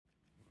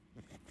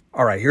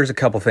All right, here's a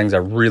couple things I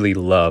really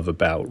love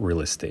about real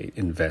estate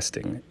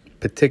investing,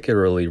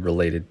 particularly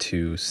related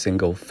to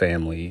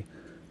single-family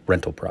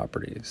rental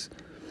properties.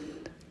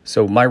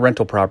 So my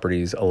rental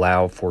properties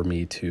allow for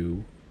me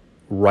to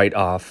write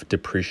off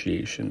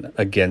depreciation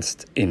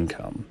against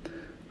income.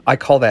 I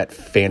call that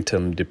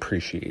phantom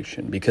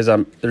depreciation because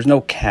there's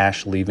no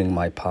cash leaving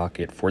my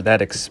pocket for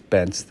that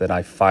expense that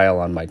I file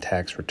on my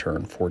tax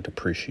return for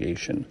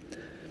depreciation.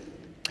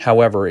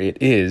 However,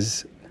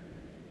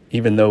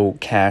 even though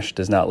cash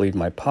does not leave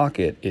my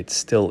pocket, it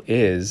still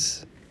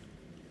is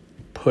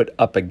put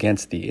up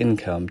against the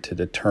income to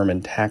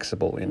determine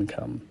taxable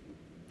income,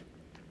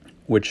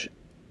 which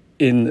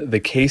in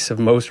the case of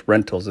most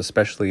rentals,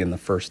 especially in the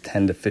first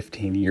 10 to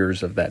 15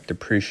 years of that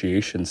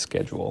depreciation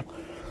schedule,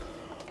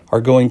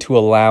 are going to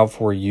allow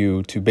for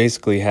you to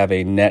basically have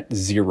a net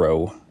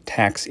zero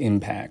tax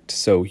impact.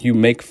 So you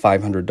make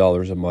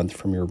 $500 a month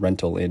from your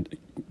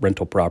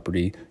rental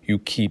property, you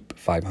keep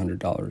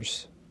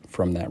 $500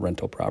 from that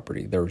rental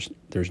property.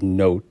 There's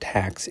no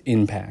tax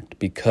impact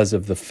because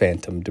of the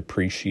phantom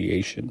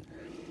depreciation.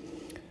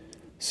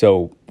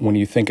 So when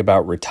you think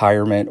about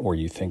retirement or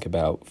you think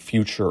about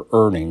future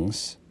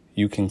earnings,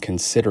 you can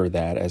consider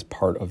that as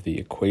part of the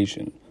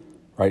equation,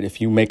 right?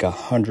 If you make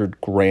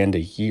 $100,000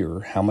 a year,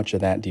 how much of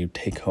that do you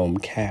take home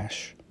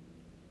cash?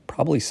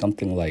 Probably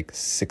something like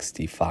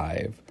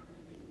 65,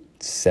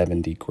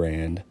 70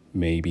 grand,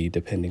 maybe,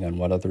 depending on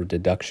what other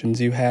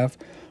deductions you have.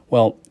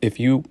 Well, if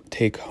you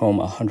take home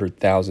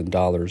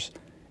 $100,000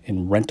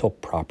 in rental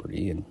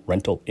property and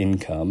rental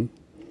income,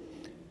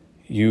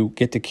 you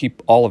get to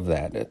keep all of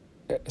that,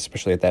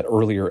 especially at that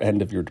earlier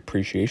end of your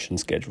depreciation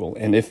schedule.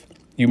 And if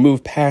you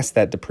move past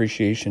that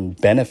depreciation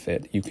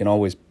benefit, you can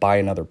always buy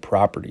another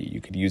property.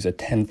 You could use a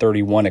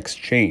 1031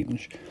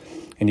 exchange,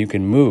 and you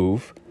can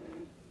move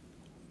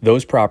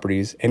those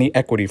properties, any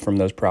equity from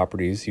those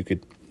properties, you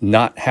could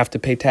not have to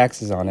pay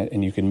taxes on it,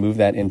 and you can move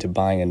that into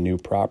buying a new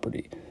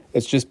property.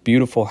 It's just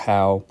beautiful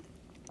how,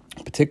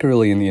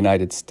 particularly in the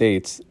United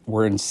States,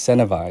 we're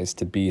incentivized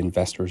to be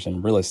investors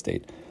in real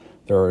estate.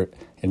 There are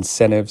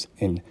incentives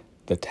in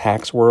the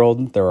tax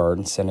world. There are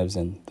incentives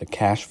in the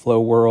cash flow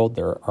world.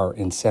 There are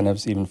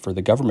incentives even for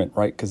the government,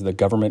 right? Because the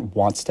government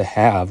wants to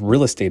have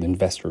real estate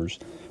investors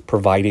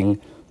providing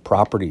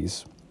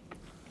properties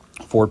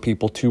for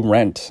people to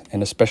rent.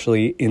 And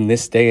especially in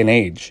this day and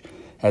age,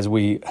 as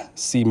we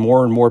see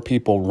more and more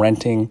people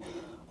renting,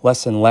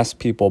 less and less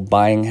people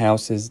buying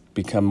houses,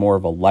 become more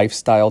of a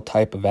lifestyle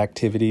type of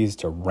activities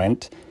to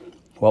rent.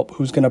 Well,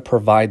 who's going to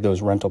provide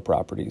those rental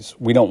properties?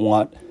 We don't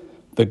want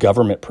the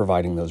government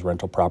providing those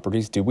rental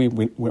properties, do we?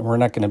 We're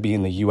not going to be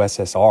in the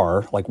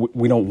USSR. Like,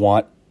 we don't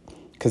want,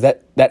 because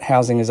that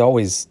housing is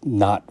always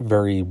not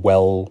very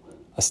well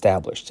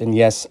established. And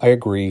yes, I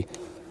agree,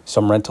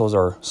 some rentals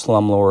are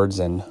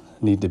slumlords and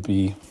need to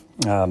be,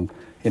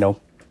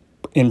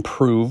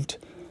 improved.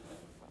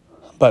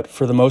 But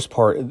for the most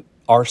part,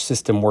 our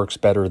system works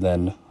better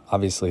than,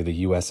 obviously,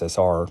 the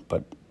USSR,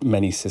 but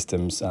many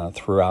systems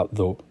throughout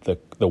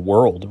the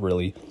world,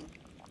 really,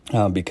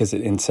 because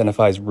it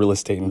incentivizes real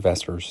estate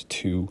investors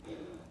to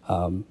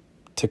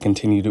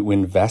continue to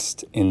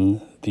invest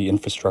in the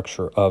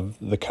infrastructure of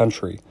the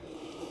country.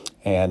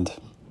 And,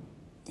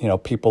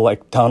 people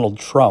like Donald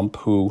Trump,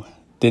 who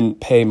didn't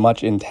pay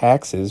much in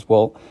taxes,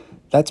 well,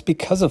 that's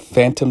because of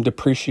phantom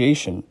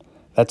depreciation.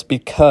 That's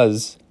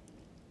because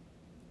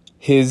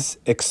his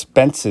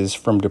expenses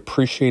from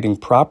depreciating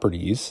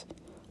properties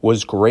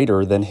was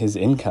greater than his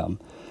income.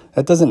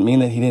 That doesn't mean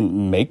that he didn't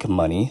make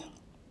money.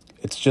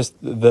 It's just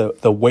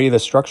the way the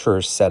structure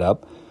is set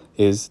up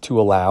is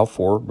to allow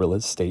for real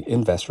estate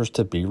investors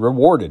to be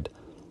rewarded.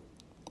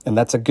 And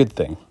that's a good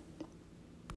thing.